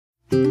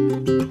What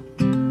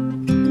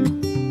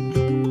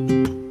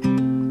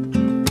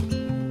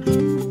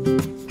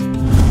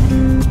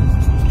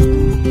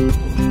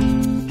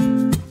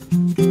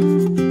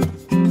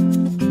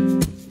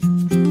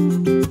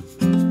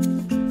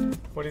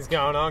is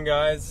going on,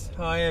 guys?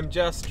 I am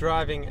just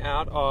driving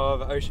out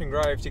of Ocean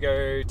Grove to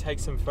go take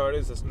some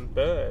photos of some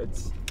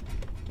birds.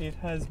 It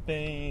has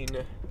been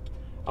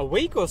a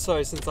week or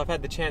so since I've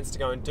had the chance to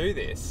go and do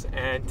this,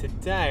 and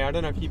today, I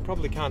don't know if you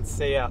probably can't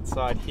see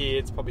outside here,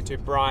 it's probably too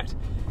bright,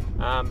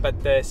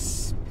 but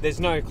there's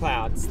no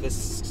clouds. The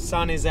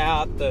sun is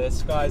out, the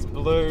sky's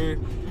blue.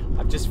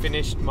 I've just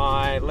finished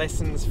my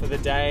lessons for the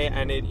day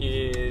and it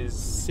is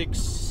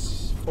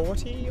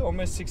 6:40,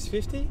 almost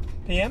 6:50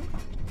 p.m.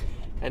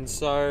 And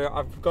so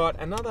I've got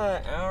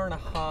another hour and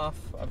a half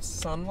of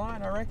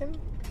sunlight, I reckon.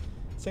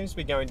 Seems to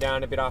be going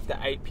down a bit after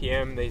 8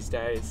 p.m. these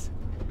days.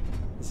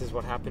 This is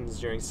what happens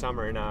during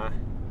summer in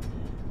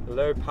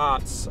low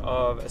parts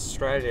of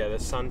Australia. The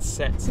sun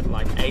sets at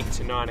like 8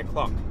 to 9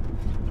 o'clock.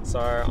 So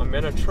I'm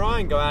gonna try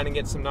and go out and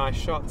get some nice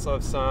shots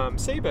of some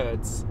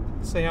seabirds.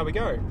 See how we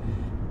go.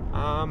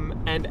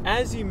 And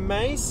as you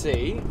may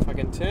see, if I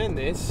can turn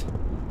this,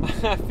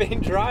 I've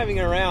been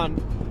driving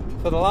around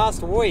for the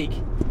last week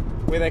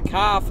with a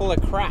car full of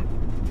crap.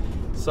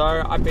 So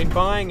I've been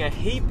buying a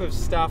heap of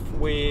stuff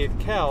with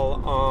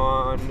Kel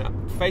on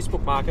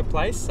Facebook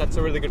Marketplace. That's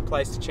a really good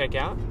place to check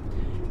out.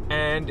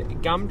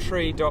 And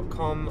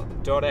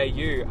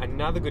gumtree.com.au,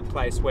 another good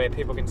place where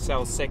people can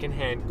sell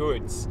secondhand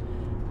goods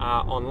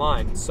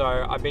online. So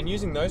I've been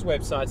using those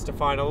websites to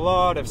find a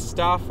lot of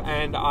stuff,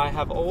 and I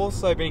have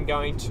also been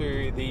going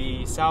to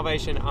the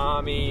Salvation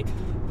Army,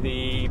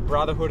 the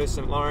Brotherhood of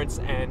St. Lawrence,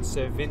 and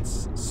St.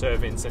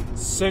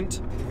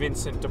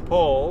 Vincent de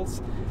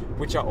Paul's,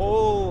 which are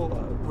all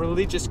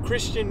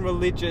Christian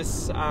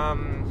religious, I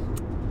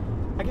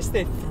guess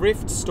they're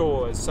thrift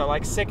stores, so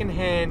like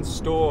secondhand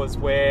stores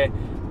where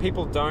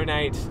people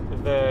donate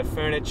the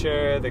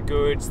furniture, the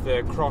goods,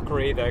 the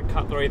crockery, the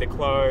cutlery, the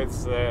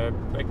clothes, the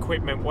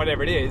equipment,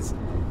 whatever it is,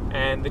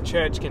 and the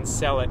church can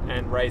sell it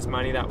and raise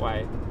money that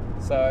way.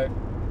 So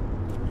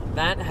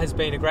that has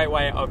been a great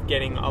way of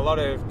getting a lot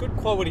of good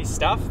quality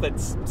stuff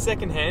that's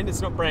secondhand.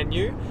 It's not brand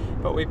new,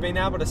 but we've been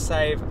able to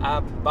save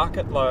a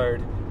bucket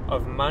load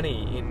of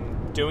money in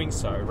doing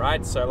so,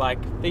 right? So like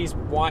these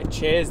white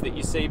chairs that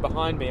you see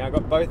behind me, I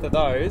got both of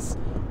those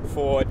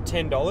for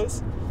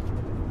 $10.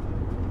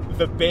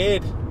 The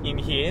bed in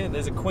here,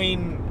 there's a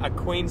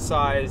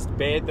queen-sized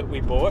bed that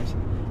we bought,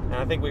 and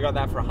I think we got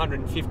that for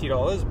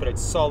 $150, but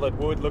it's solid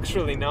wood, looks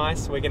really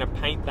nice. We're gonna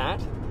paint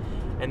that.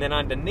 And then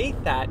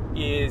underneath that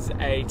is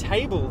a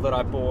table that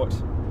I bought,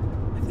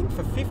 I think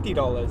for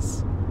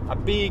 $50. A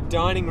big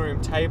dining room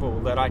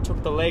table that I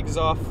took the legs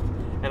off,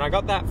 and I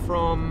got that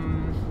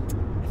from,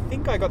 I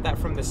think I got that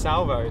from the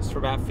Salvos for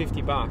about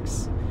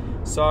 $50.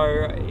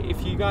 So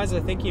if you guys are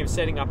thinking of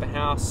setting up a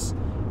house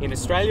in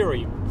Australia, or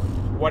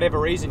whatever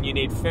reason, you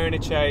need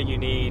furniture, you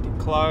need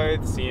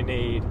clothes, you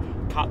need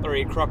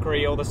cutlery,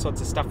 crockery, all the sorts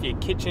of stuff for your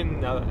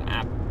kitchen,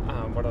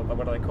 what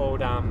are they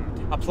called?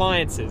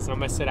 Appliances. I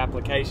almost said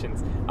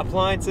applications.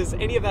 Appliances,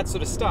 any of that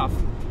sort of stuff.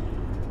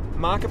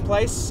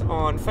 Marketplace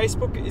on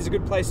Facebook is a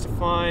good place to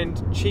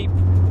find cheap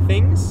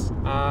things.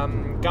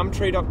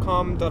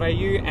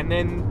 Gumtree.com.au, and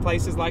then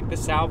places like the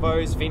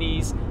Salvos,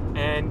 Vinnie's,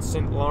 and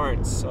St.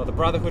 Lawrence, or the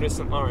Brotherhood of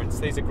St. Lawrence.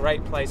 These are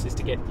great places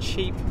to get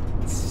cheap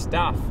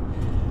stuff.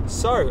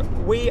 So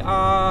we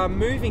are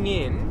moving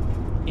in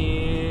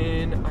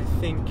I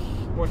think,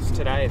 what's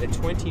today? The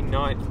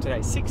 29th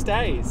today. 6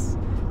 days.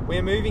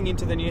 We're moving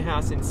into the new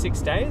house in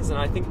 6 days, and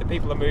I think the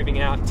people are moving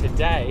out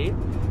today,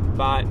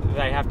 but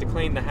they have to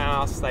clean the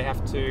house, they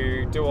have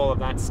to do all of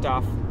that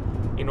stuff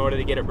in order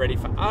to get it ready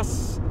for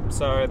us.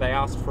 So they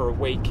asked for a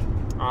week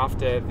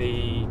after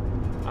the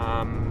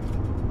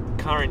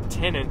current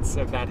tenants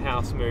of that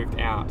house moved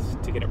out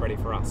to get it ready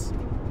for us.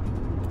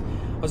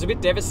 I was a bit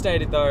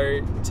devastated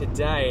though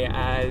today,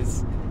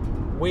 as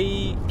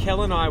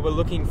Kel and I were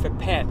looking for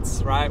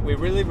pets, right? We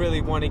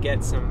really want to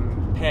get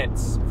some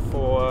pets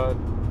for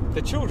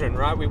the children,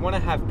 right? We want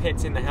to have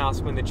pets in the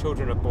house when the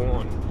children are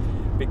born,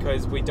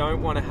 because we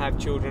don't want to have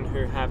children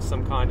who have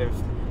some kind of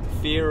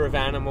fear of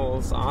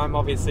animals. I'm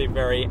obviously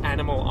very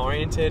animal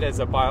oriented as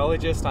a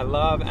biologist. I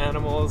love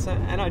animals,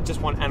 and I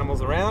just want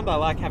animals around. I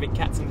like having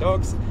cats and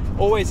dogs.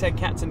 Always had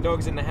cats and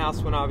dogs in the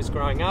house when I was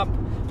growing up.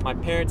 My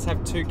parents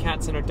have 2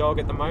 cats and a dog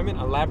at the moment,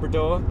 a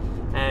Labrador,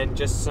 and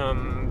just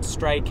some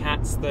stray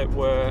cats that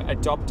were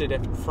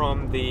adopted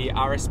from the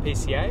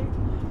RSPCA.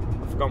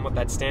 I've forgotten what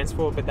that stands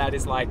for, but that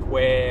is like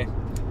where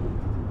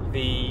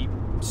the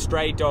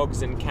stray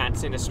dogs and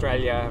cats in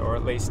Australia, or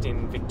at least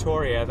in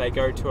Victoria, they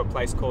go to a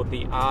place called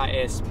the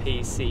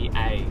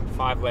RSPCA,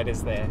 5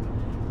 letters there.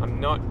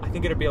 I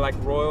think it'd be like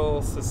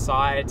Royal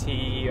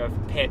Society of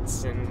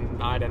Pets,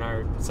 and I don't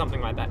know,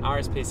 something like that,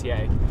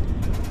 RSPCA.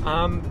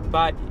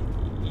 But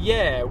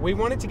yeah, we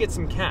wanted to get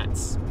some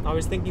cats. I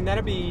was thinking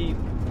that'd be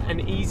an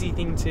easy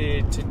thing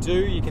to do.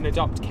 You can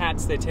adopt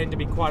cats. There tend to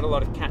be quite a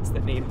lot of cats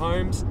that need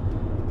homes.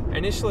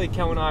 Initially,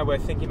 Kel and I were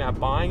thinking about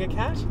buying a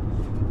cat.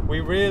 We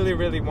really,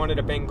 really wanted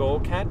a Bengal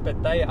cat,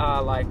 but they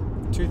are like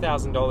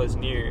 $2,000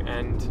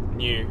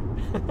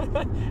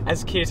 new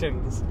as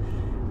kittens.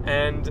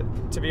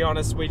 And to be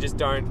honest, we just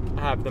don't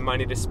have the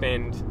money to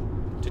spend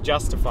to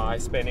justify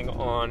spending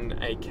on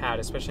a cat,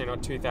 especially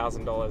not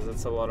 $2,000.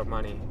 It's a lot of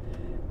money.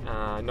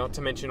 Not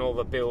to mention all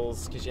the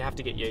bills, because you have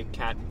to get your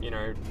cat,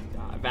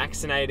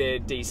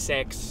 vaccinated,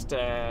 desexed,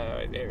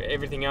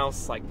 everything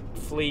else, like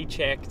flea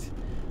checked,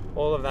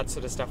 all of that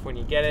sort of stuff when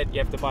you get it. You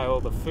have to buy all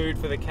the food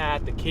for the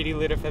cat, the kitty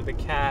litter for the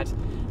cat,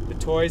 the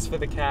toys for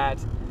the cat.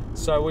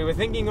 So we were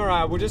thinking, all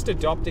right, we'll just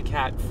adopt a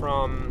cat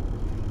from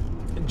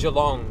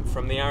Geelong,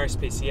 from the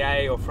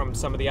RSPCA, or from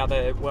some of the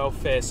other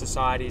welfare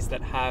societies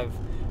that have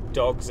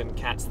dogs and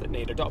cats that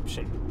need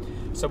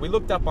adoption. So we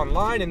looked up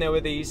online, and there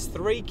were these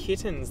 3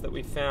 kittens that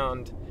we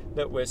found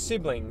that were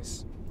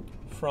siblings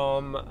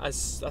from, I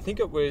think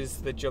it was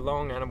the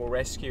Geelong Animal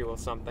Rescue or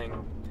something,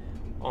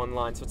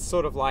 online. So it's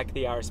sort of like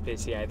the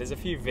RSPCA. There's a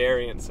few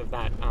variants of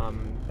that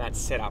that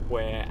setup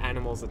where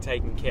animals are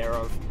taken care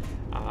of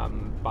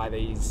by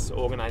these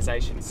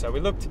organisations. So we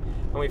looked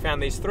and we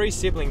found these 3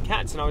 sibling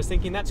cats, and I was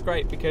thinking that's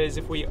great, because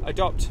if we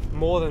adopt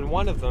more than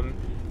one of them,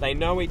 they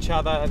know each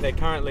other, they're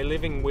currently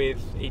living with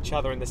each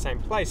other in the same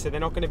place, so they're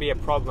not going to be a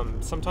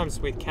problem.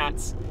 Sometimes with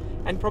cats,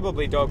 and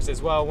probably dogs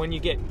as well, when you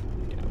get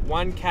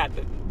one cat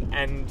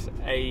and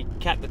a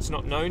cat that's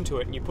not known to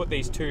it, and you put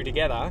these 2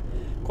 together,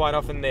 quite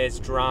often there's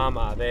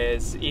drama,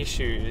 there's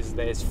issues,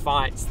 there's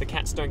fights. The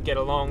cats don't get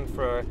along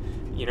for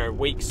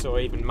weeks or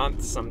even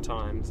months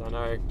sometimes. I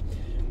know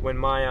when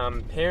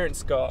my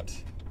parents got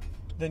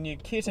the new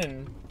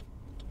kitten,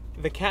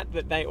 the cat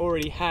that they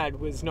already had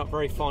was not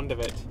very fond of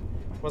it.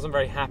 Wasn't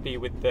very happy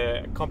with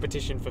the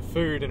competition for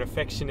food and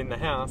affection in the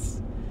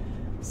house.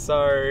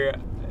 So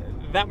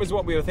that was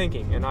what we were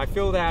thinking, and I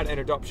filled out an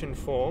adoption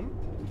form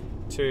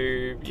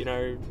to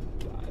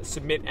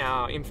submit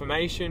our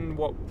information,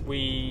 what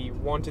we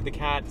wanted the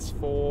cats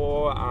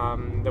for,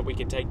 that we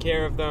could take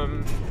care of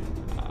them.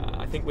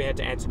 I think we had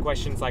to answer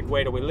questions like,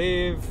 where do we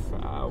live,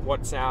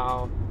 what's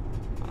our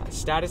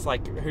status,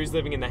 like who's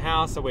living in the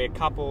house, are we a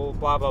couple,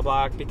 blah blah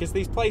blah, because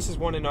these places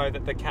want to know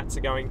that the cats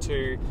are going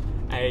to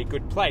a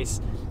good place.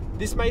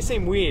 This may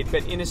seem weird,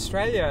 but in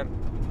Australia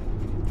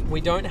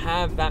we don't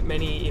have that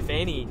many, if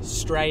any,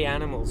 stray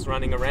animals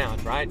running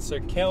around, right? So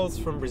Kel's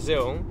from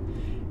Brazil,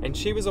 and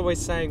she was always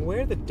saying,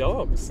 where are the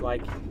dogs?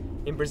 Like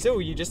in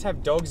Brazil you just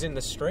have dogs in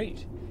the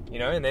street,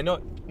 and they're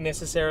not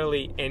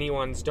necessarily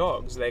anyone's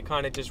dogs. They're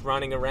kind of just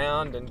running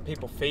around, and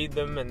people feed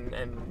them, and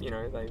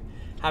they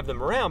have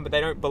them around, but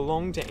they don't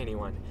belong to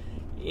anyone.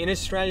 In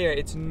Australia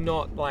it's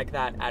not like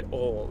that at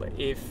all.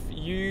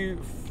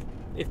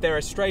 If there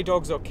are stray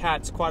dogs or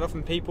cats, quite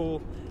often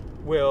people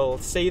will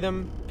see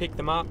them, pick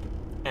them up,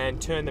 and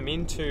turn them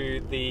into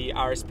the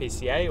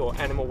RSPCA or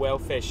animal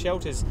welfare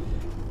shelters,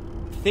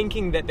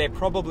 thinking that they're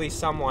probably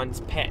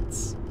someone's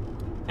pets.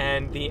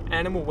 And the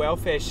animal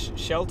welfare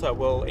shelter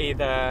will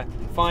either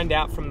find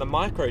out from the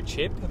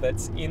microchip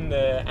that's in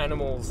the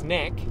animal's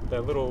neck,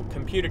 the little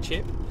computer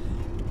chip,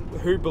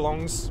 who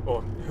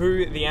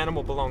the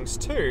animal belongs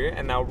to,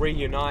 and they'll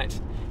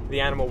reunite the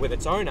animal with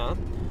its owner.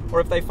 Or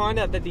if they find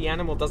out that the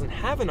animal doesn't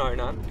have an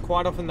owner,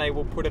 quite often they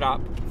will put it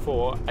up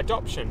for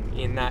adoption,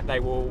 in that they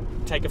will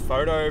take a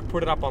photo,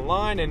 put it up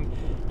online, and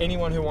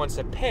anyone who wants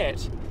a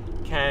pet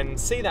can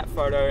see that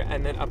photo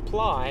and then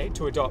apply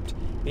to adopt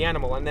the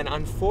animal. And then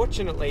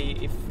unfortunately,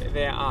 if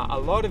there are a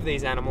lot of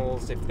these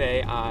animals, if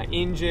they are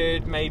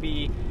injured,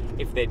 maybe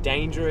if they're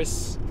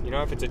dangerous,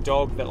 if it's a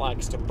dog that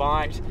likes to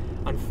bite,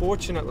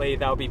 unfortunately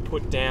they'll be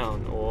put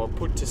down or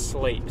put to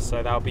sleep,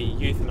 so they'll be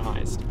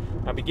euthanized.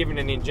 They'll be given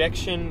an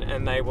injection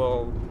and they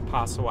will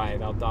pass away,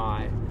 they'll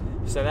die.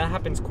 So that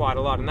happens quite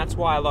a lot, and that's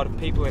why a lot of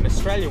people in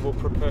Australia will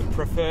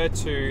prefer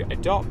to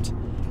adopt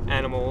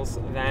animals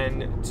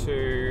than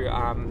to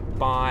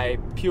buy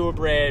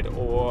purebred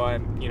or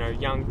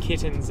young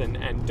kittens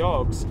and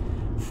dogs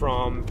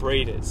from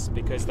breeders,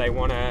 because they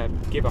want to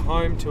give a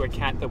home to a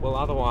cat that will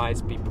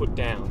otherwise be put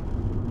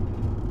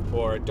down,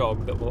 or a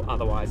dog that will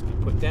otherwise be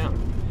put down.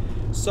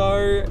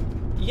 So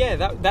yeah,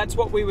 that's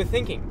what we were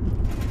thinking.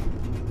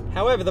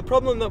 However, the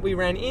problem that we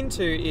ran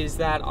into is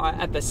that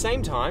at the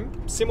same time,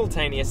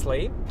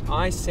 simultaneously,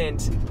 I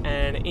sent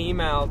an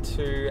email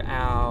to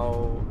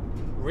our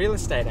real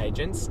estate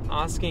agents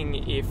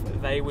asking if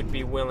they would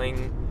be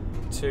willing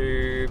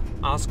to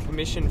ask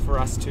permission for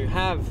us to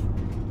have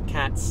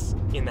cats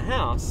in the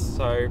house.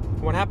 So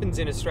what happens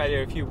in Australia,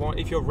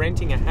 if you're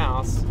renting a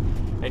house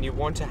and you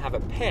want to have a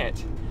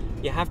pet,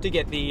 you have to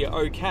get the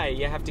okay,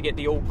 you have to get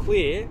the all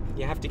clear,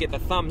 you have to get the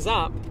thumbs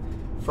up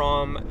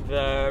from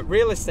the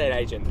real estate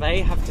agent.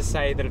 They have to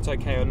say that it's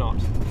okay or not.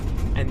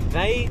 And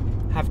they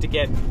have to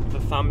get the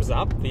thumbs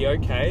up, the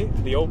okay,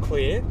 the all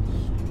clear,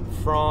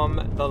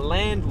 from the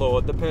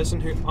landlord, the person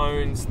who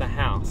owns the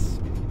house.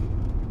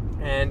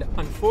 And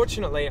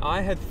unfortunately,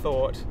 I had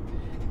thought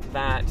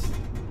that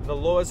the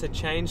laws had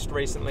changed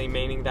recently,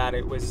 meaning that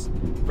it was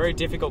very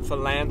difficult for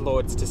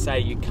landlords to say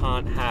you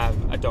can't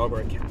have a dog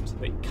or a cat,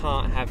 that you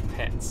can't have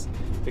pets,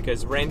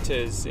 because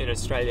renters in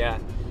Australia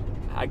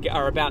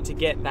are about to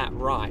get that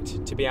right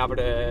to be able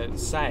to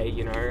say,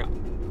 you know,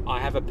 I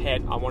have a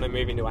pet, I want to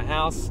move into a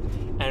house,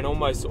 and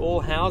almost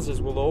all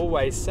houses will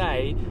always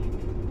say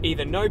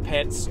either no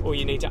pets or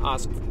you need to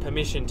ask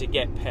permission to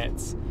get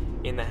pets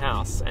in the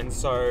house. And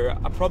so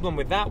a problem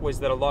with that was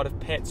that a lot of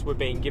pets were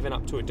being given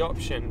up to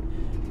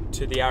adoption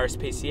to the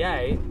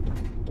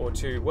RSPCA or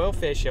to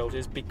welfare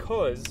shelters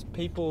because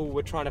people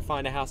were trying to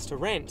find a house to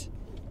rent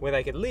where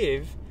they could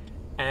live,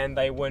 and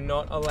they were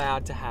not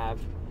allowed to have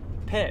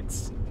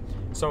pets.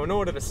 So in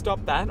order to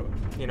stop that,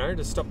 you know,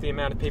 to stop the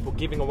amount of people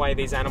giving away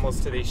these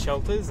animals to these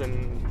shelters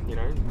and, you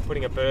know,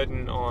 putting a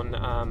burden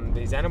on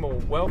these animal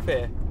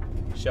welfare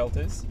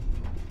shelters,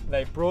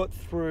 they brought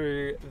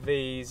through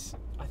these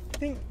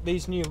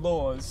new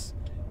laws,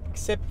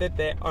 except that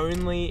they're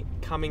only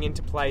coming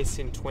into place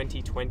in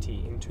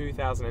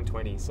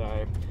 2020.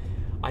 So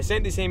I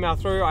sent this email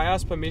through, I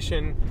asked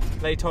permission,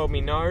 they told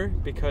me no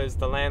because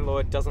the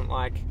landlord doesn't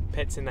like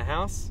pets in the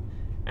house.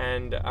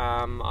 And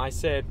I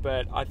said,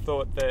 but I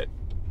thought that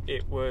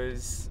it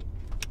was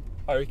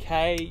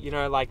okay, you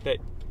know, like that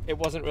it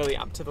wasn't really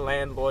up to the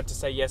landlord to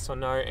say yes or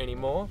no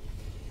anymore.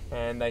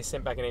 And they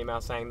sent back an email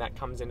saying that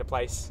comes into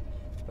play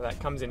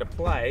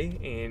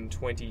in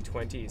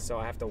 2020, so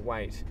I have to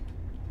wait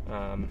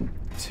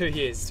 2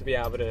 years to be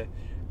able to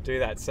do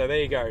that. So there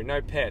you go,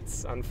 no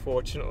pets,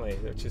 unfortunately,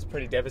 which is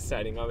pretty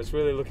devastating. I was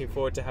really looking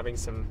forward to having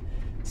some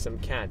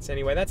cats.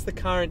 Anyway, that's the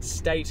current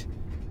state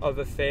of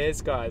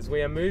affairs, guys.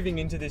 We are moving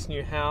into this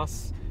new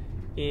house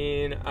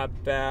in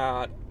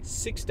about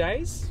 6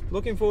 days.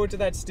 Looking forward to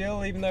that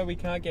still, even though we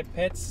can't get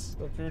pets,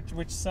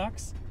 which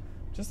sucks.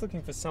 Just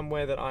looking for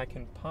somewhere that I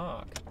can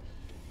park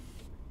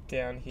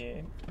down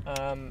here.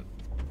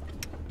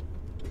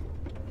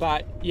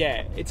 But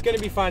yeah, it's going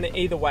to be fun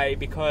either way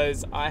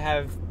because I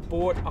have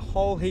bought a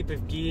whole heap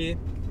of gear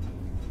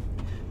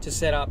to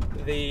set up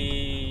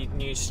the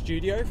new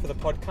studio for the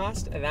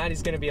podcast, and that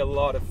is going to be a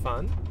lot of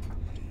fun.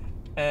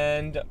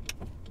 And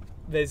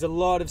there's a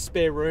lot of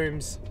spare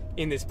rooms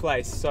in this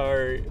place,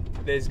 so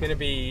there's going to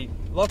be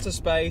lots of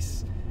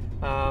space.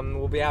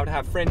 We'll be able to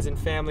have friends and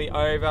family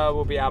over,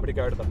 we'll be able to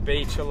go to the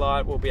beach a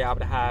lot, we'll be able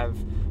to have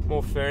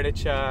more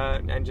furniture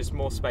and just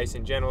more space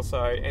in general.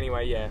 So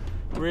anyway, yeah,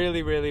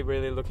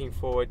 really looking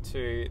forward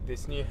to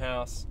this new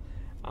house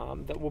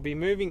that we'll be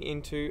moving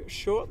into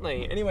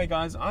shortly. Anyway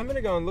guys, I'm going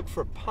to go and look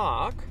for a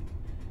park.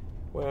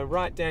 We're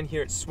right down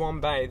here at Swan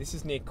Bay. This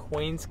is near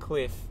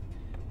Queenscliff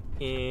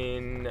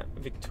in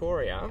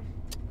Victoria.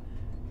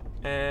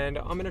 And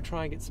I'm going to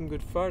try and get some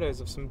good photos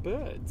of some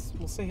birds.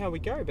 We'll see how we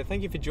go. But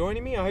thank you for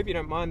joining me. I hope you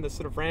don't mind the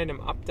sort of random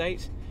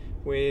update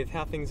with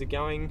how things are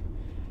going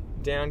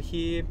down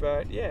here.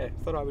 But yeah,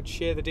 thought I would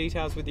share the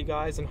details with you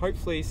guys, and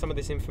hopefully some of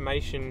this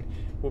information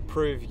will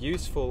prove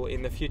useful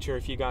in the future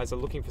if you guys are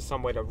looking for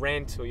somewhere to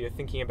rent or you're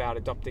thinking about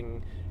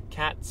adopting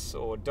cats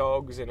or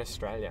dogs in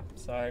Australia.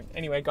 So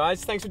anyway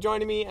guys, thanks for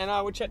joining me, and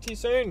I will chat to you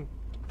soon.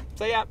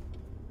 See ya.